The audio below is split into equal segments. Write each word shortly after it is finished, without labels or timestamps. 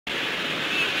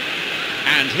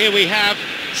And here we have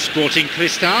Sporting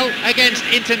Cristal against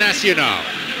Internacional.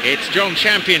 It's John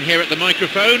Champion here at the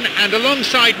microphone, and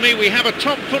alongside me we have a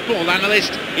top football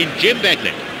analyst in Jim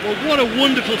Begley. Well, what a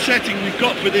wonderful setting we've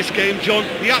got for this game, John.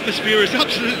 The atmosphere is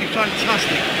absolutely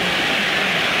fantastic.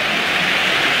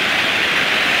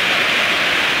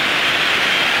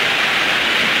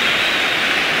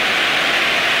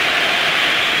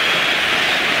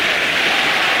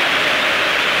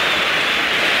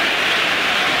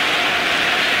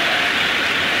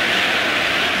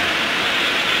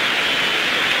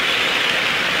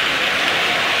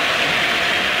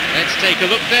 Let's take a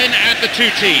look then at the two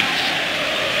teams.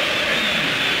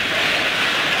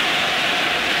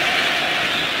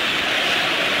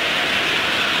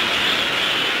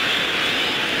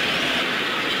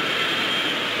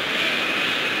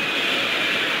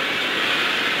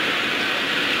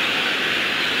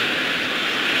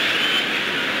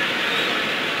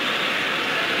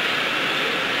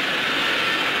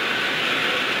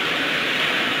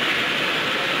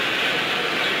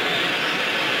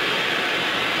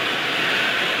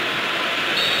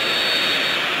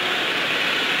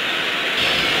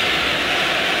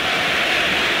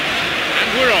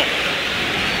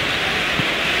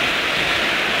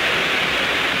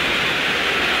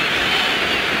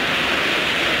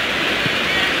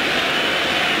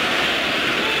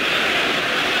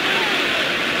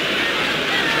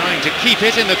 To keep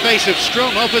it in the face of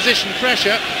strong opposition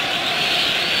pressure.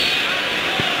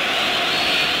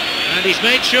 And he's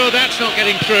made sure that's not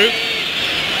getting through.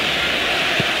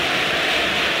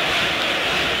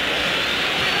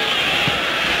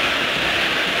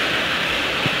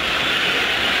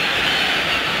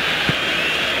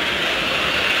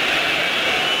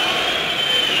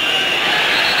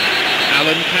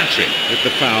 Alan Patrick with the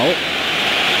foul.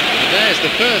 And there's the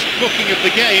first booking of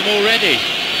the game already.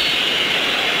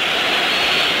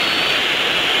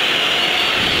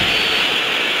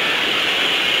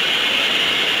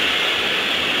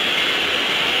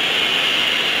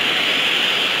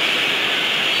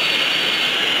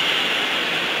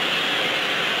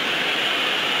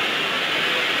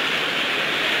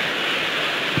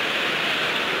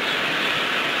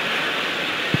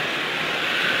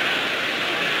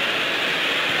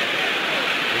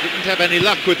 Didn't have any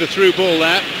luck with the through ball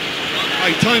there.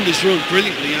 He timed his run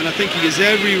brilliantly, and I think he has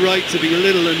every right to be a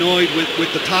little annoyed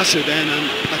with the passer then,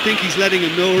 and I think he's letting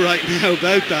him know right now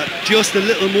about that. Just a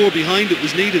little more behind it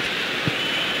was needed.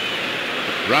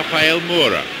 Rafael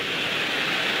Moura.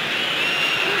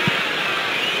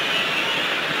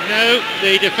 No,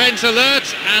 the defence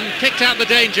alert and picked out the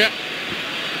danger.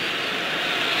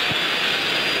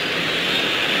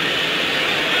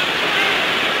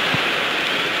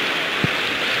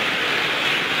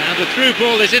 The through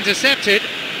ball is intercepted.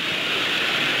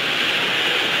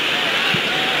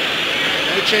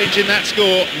 No change in that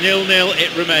score, 0-0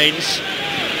 it remains.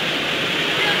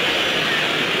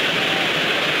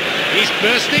 He's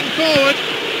bursting forward.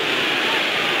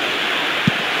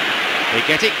 They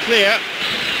get it clear.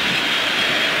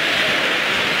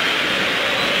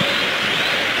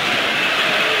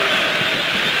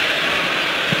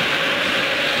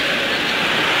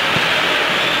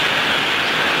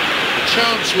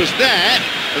 Chance was there,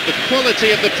 but the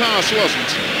quality of the pass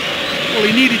wasn't. Well,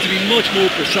 he needed to be much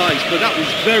more precise, but that was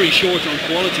very short on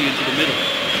quality into the middle.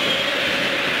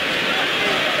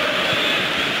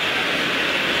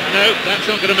 No, that's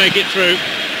not going to make it through.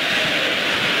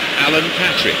 Alan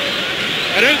Patrick.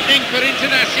 An opening for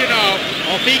Internacional.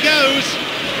 Off he goes.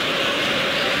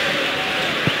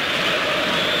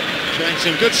 Showing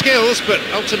some good skills, but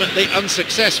ultimately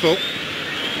unsuccessful.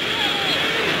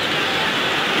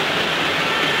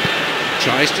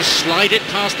 Tries to slide it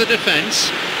past the defence.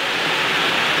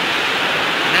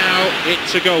 Now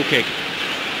it's a goal kick.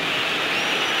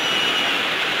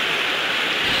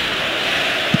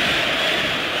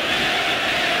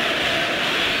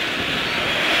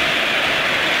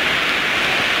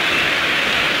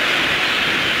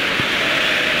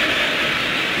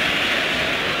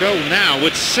 A goal now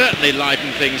would certainly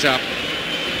liven things up.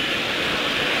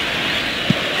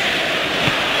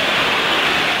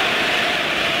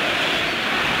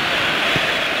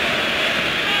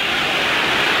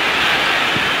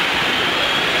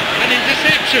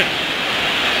 Interception,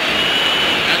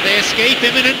 and they escape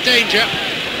imminent danger.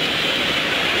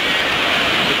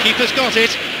 The keeper's got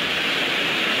it.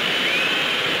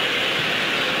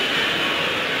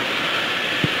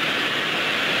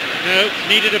 No,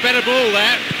 needed a better ball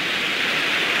there.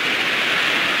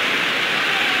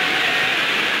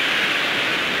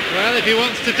 Well, if he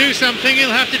wants to do something,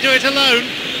 he'll have to do it alone.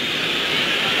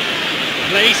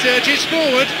 Play surges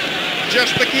forward,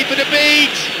 just the keeper to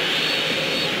beat.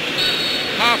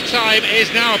 Half-time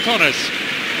is now upon us.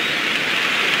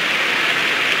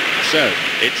 So,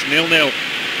 it's 0-0.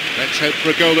 Let's hope for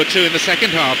a goal or two in the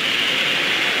second half.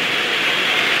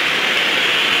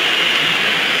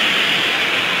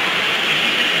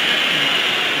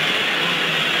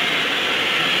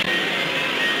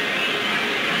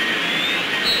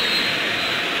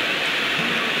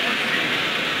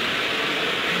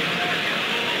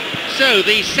 So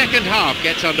the second half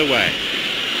gets underway.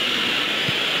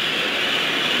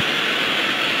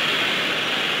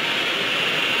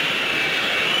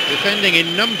 Defending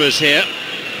in numbers here.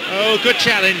 Oh, good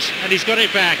challenge, and he's got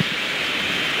it back.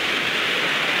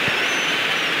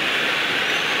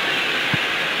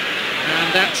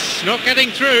 And that's not getting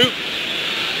through.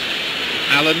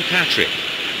 Alan Patrick.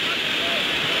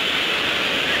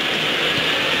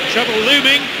 Trouble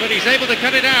looming, but he's able to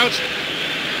cut it out.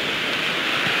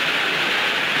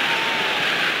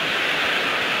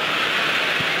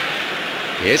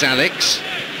 Here's Alex.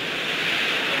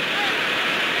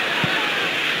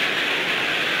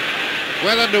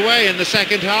 Well underway in the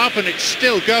second half, and it's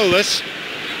still goalless.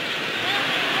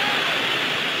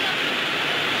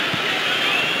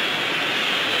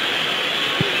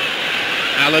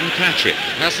 Alan Patrick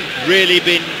hasn't really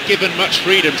been given much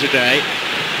freedom today.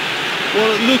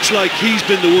 Well, it looks like he's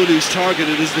been the one who's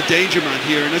targeted as the danger man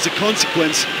here, and as a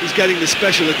consequence, he's getting the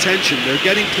special attention. They're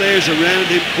getting players around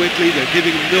him quickly, they're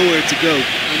giving him nowhere to go.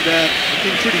 And I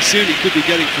think pretty soon he could be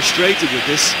getting frustrated with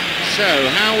this. So,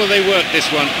 how will they work this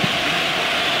one?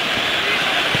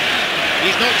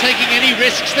 He's not taking any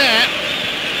risks there.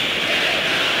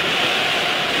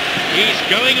 He's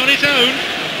going on his own.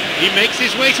 He makes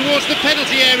his way towards the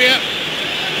penalty area.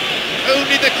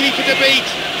 Only the keeper to beat.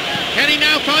 Can he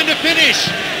now find a finish?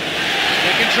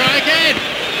 They can try again.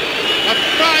 A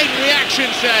fine reaction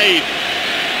save.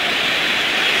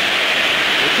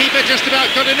 The keeper just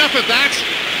about got enough of that.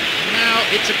 Now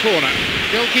it's a corner.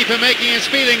 Goalkeeper making his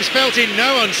feelings felt in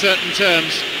no uncertain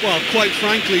terms. Well, quite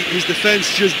frankly, his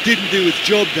defence just didn't do its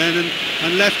job then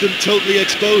and left him totally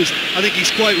exposed. I think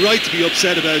he's quite right to be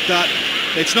upset about that.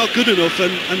 It's not good enough,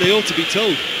 and they ought to be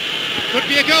told. Could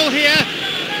be a goal here.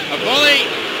 A volley.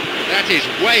 That is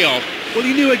way off. Well,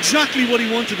 he knew exactly what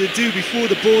he wanted to do before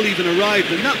the ball even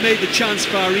arrived, and that made the chance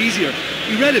far easier.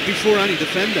 He read it before any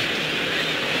defender.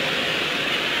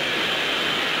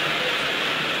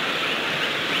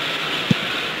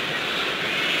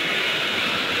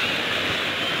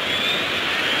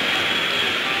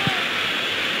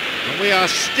 And we are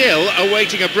still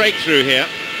awaiting a breakthrough here.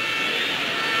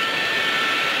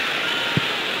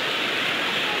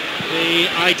 The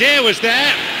idea was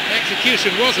there,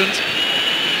 execution wasn't.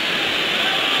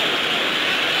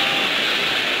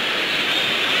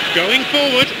 Going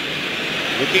forward,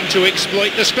 looking to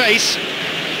exploit the space.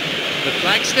 The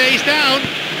flag stays down.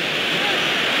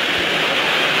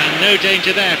 And no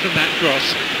danger there from that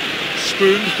cross.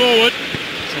 Spooned forward.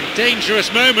 Some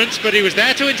dangerous moments, but he was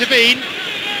there to intervene.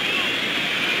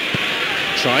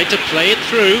 Tried to play it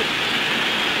through.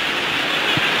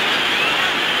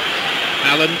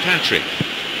 Alan Patrick.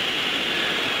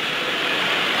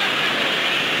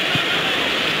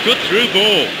 Good through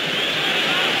ball.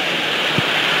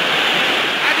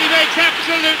 And he makes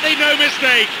absolutely no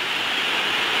mistake.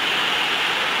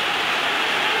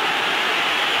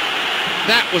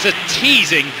 That was a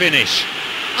teasing finish.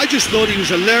 I just thought he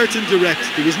was alert and direct.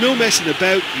 There was no messing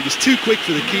about. He was too quick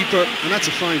for the keeper, and that's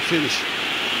a fine finish.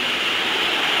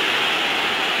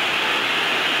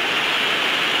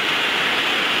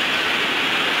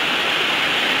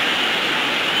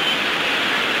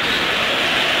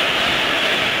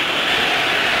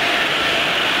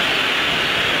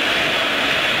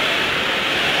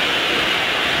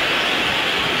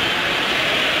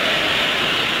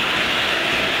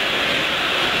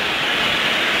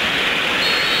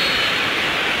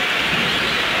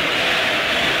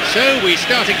 So we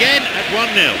start again at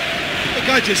 1-0. Look,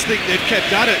 I just think they've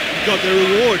kept at it and got their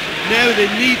reward. Now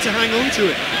they need to hang on to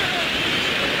it.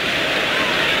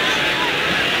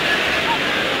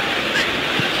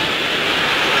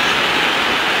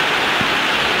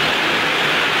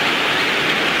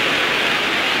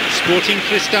 Sporting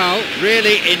Cristal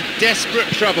really in desperate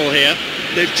trouble here.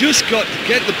 They've just got to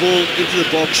get the ball into the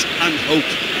box and hope.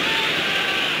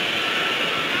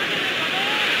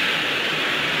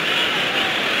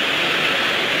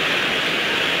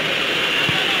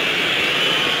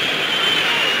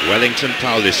 Wellington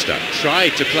Paulista tried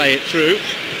to play it through.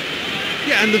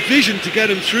 Yeah, and the vision to get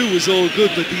him through was all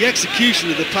good, but the execution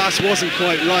of the pass wasn't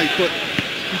quite right. But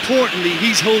importantly,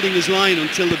 he's holding his line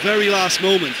until the very last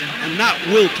moment, and that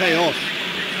will pay off.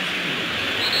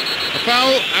 A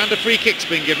foul and a free kick's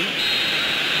been given.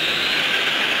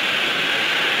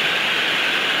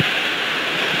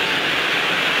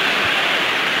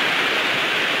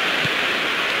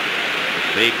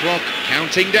 The clock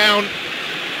counting down.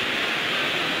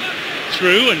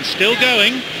 Through and still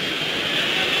going.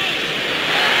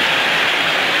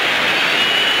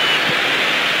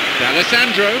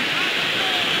 D'Alessandro.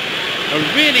 A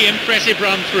really impressive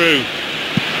run through.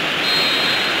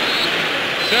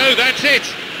 So that's it.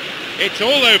 It's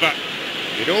all over.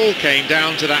 It all came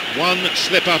down to that one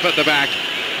slip up at the back.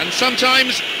 And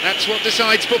sometimes that's what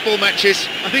decides football matches.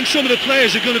 I think some of the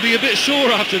players are going to be a bit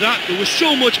sore after that. There was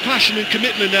so much passion and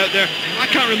commitment out there. I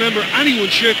can't remember anyone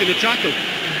shirking a tackle.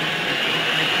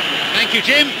 Thank you,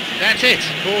 Jim. That's it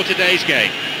for today's game.